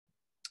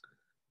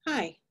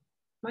Hi,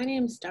 my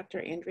name is Dr.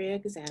 Andrea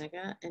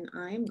Gazaniga, and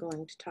I am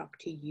going to talk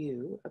to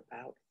you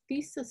about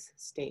thesis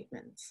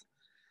statements.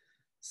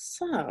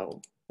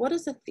 So, what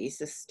is a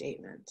thesis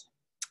statement?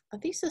 A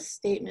thesis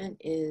statement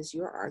is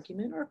your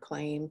argument or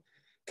claim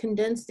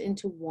condensed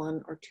into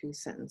one or two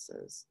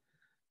sentences.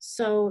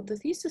 So, the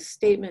thesis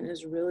statement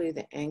is really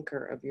the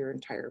anchor of your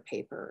entire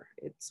paper.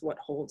 It's what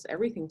holds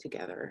everything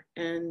together,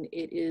 and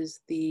it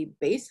is the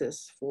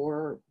basis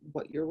for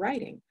what you're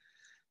writing,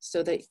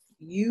 so that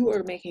you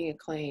are making a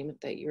claim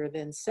that you're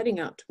then setting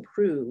out to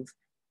prove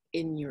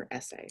in your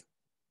essay.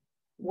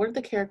 What are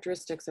the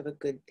characteristics of a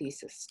good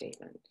thesis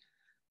statement?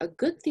 A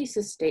good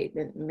thesis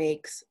statement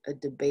makes a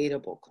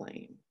debatable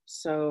claim.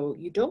 So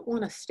you don't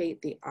want to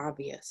state the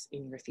obvious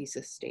in your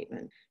thesis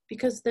statement,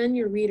 because then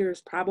your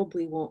readers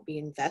probably won't be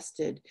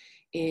invested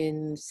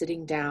in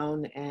sitting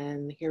down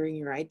and hearing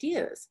your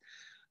ideas.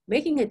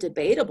 Making a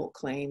debatable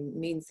claim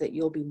means that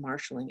you'll be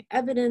marshaling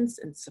evidence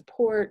and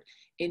support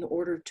in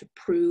order to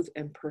prove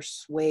and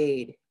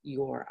persuade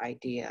your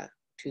idea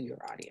to your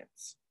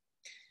audience.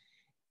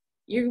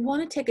 You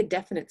want to take a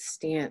definite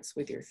stance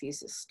with your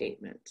thesis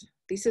statement.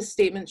 Thesis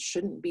statements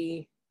shouldn't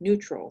be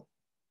neutral.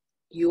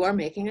 You are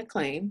making a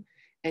claim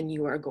and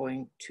you are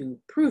going to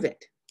prove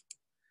it.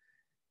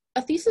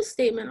 A thesis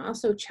statement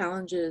also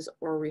challenges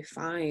or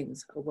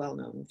refines a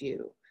well-known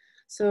view.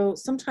 So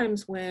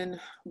sometimes when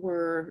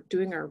we're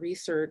doing our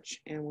research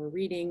and we're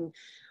reading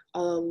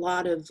a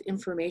lot of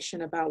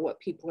information about what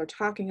people are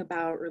talking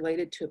about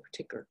related to a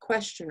particular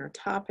question or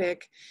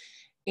topic,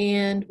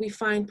 and we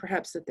find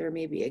perhaps that there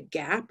may be a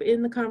gap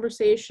in the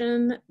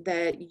conversation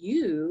that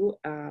you,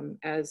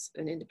 as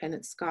an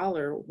independent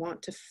scholar,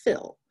 want to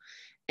fill.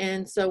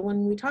 And so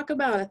when we talk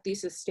about a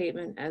thesis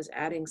statement as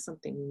adding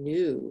something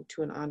new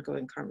to an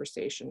ongoing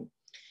conversation,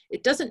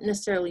 it doesn't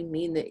necessarily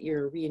mean that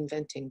you're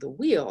reinventing the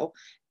wheel.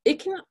 It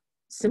can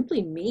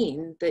simply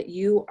mean that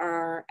you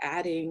are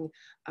adding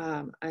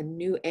a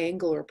new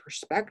angle or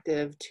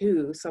perspective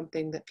to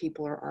something that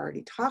people are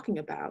already talking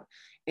about,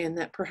 and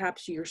that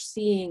perhaps you're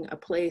seeing a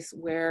place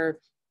where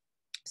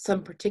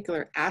some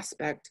particular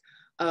aspect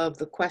of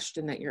the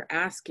question that you're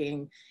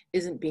asking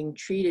isn't being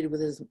treated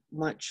with as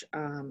much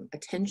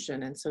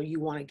attention, and so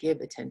you want to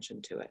give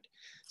attention to it.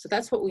 So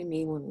that's what we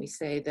mean when we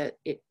say that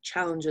it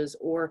challenges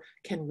or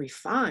can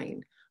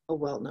refine a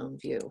well-known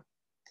view.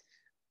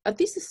 A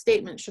thesis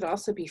statement should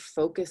also be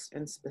focused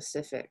and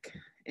specific,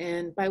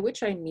 and by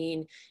which I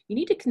mean you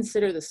need to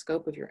consider the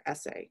scope of your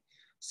essay.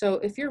 So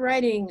if you're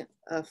writing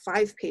a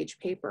 5-page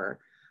paper,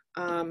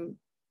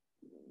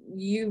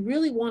 you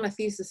really want a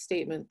thesis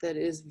statement that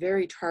is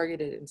very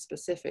targeted and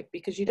specific,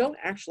 because you don't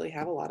actually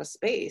have a lot of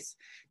space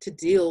to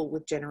deal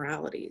with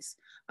generalities.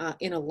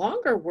 In a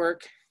longer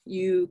work,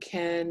 you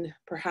can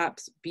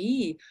perhaps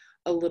be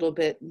a little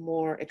bit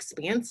more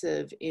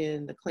expansive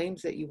in the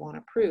claims that you want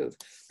to prove,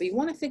 but you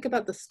want to think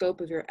about the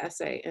scope of your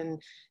essay.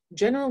 And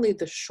generally,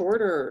 the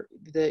shorter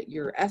that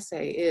your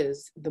essay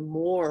is, the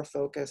more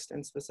focused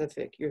and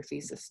specific your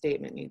thesis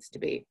statement needs to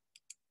be.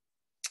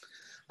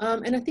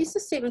 And a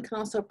thesis statement can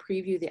also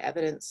preview the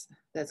evidence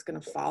that's going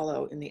to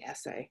follow in the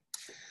essay.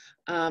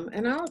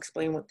 And I'll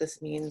explain what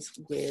this means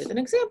with an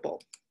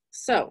example.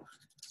 So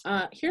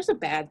here's a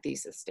bad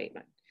thesis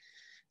statement.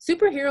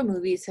 Superhero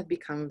movies have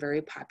become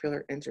very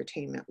popular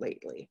entertainment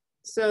lately.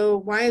 So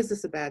why is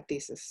this a bad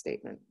thesis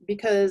statement?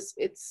 Because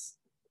it's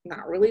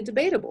not really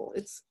debatable.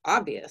 It's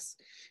obvious.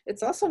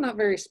 It's also not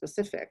very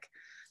specific.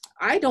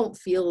 I don't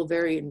feel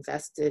very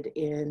invested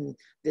in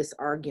this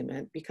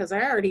argument because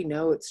I already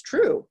know it's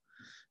true.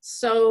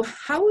 So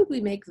how would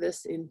we make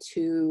this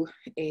into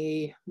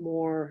a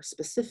more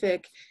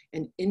specific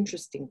and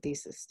interesting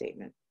thesis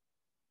statement?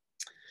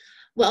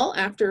 Well,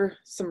 after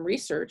some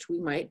research, we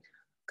might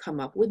come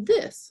up with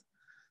this.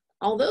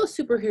 Although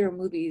superhero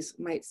movies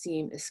might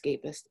seem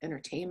escapist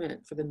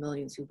entertainment for the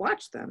millions who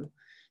watch them,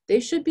 they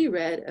should be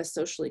read as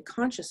socially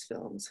conscious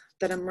films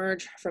that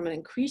emerge from an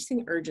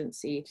increasing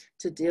urgency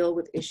to deal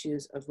with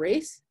issues of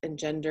race and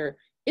gender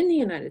in the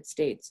United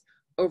States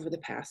over the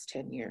past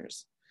 10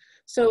 years.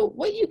 So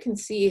what you can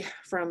see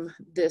from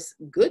this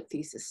good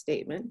thesis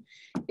statement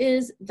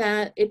is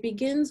that it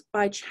begins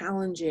by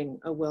challenging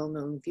a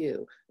well-known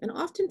view. And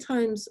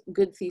oftentimes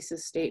good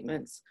thesis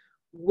statements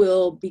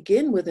will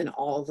begin with an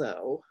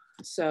although.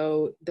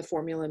 So the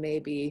formula may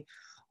be,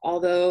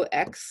 although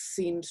X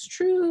seems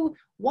true,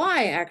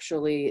 Y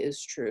actually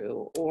is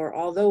true. Or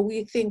although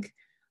we think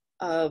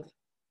of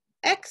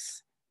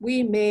X,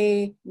 we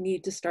may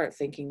need to start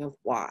thinking of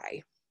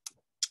Y.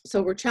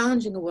 So we're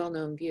challenging a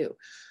well-known view.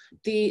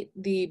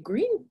 The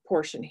green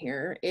portion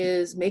here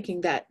is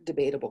making that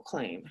debatable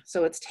claim.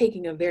 So it's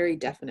taking a very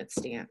definite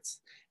stance.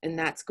 And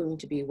that's going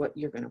to be what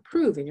you're going to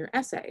prove in your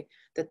essay,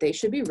 that they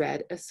should be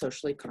read as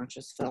socially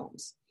conscious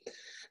films.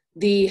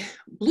 The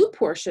blue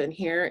portion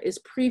here is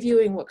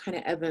previewing what kind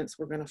of evidence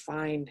we're going to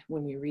find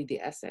when we read the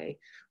essay.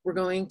 We're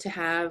going to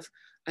have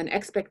an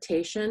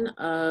expectation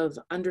of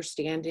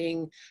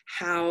understanding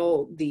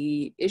how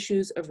the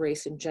issues of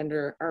race and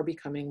gender are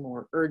becoming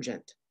more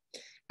urgent.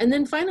 And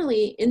then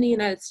finally, in the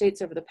United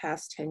States over the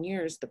past 10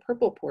 years, the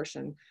purple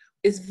portion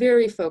is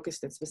very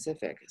focused and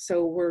specific.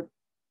 So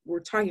we're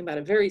talking about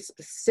a very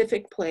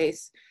specific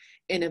place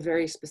in a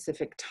very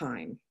specific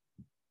time.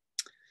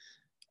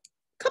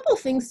 A couple of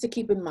things to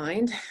keep in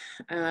mind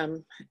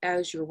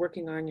as you're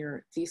working on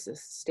your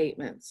thesis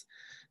statements.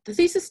 The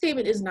thesis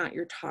statement is not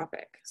your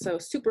topic. So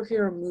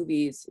superhero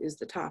movies is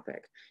the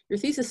topic. Your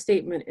thesis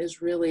statement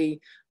is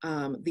really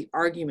the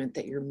argument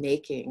that you're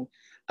making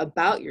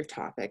about your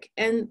topic.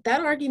 And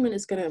that argument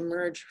is going to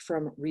emerge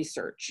from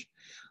research,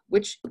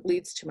 which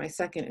leads to my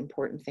second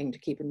important thing to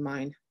keep in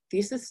mind.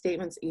 Thesis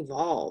statements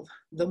evolve.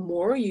 The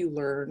more you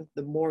learn,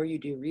 the more you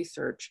do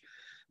research,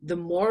 the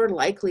more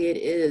likely it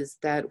is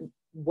that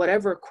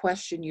whatever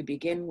question you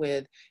begin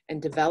with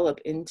and develop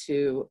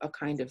into a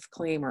kind of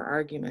claim or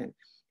argument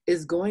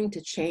is going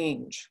to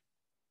change,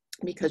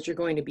 because you're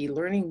going to be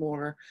learning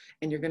more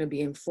and you're going to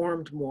be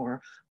informed more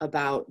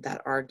about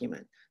that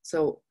argument.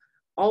 So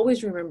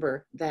always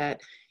remember that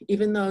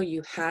even though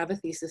you have a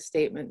thesis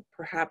statement,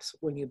 perhaps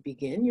when you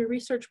begin your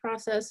research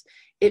process,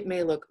 it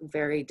may look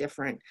very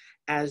different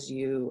as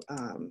you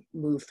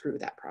move through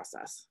that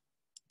process.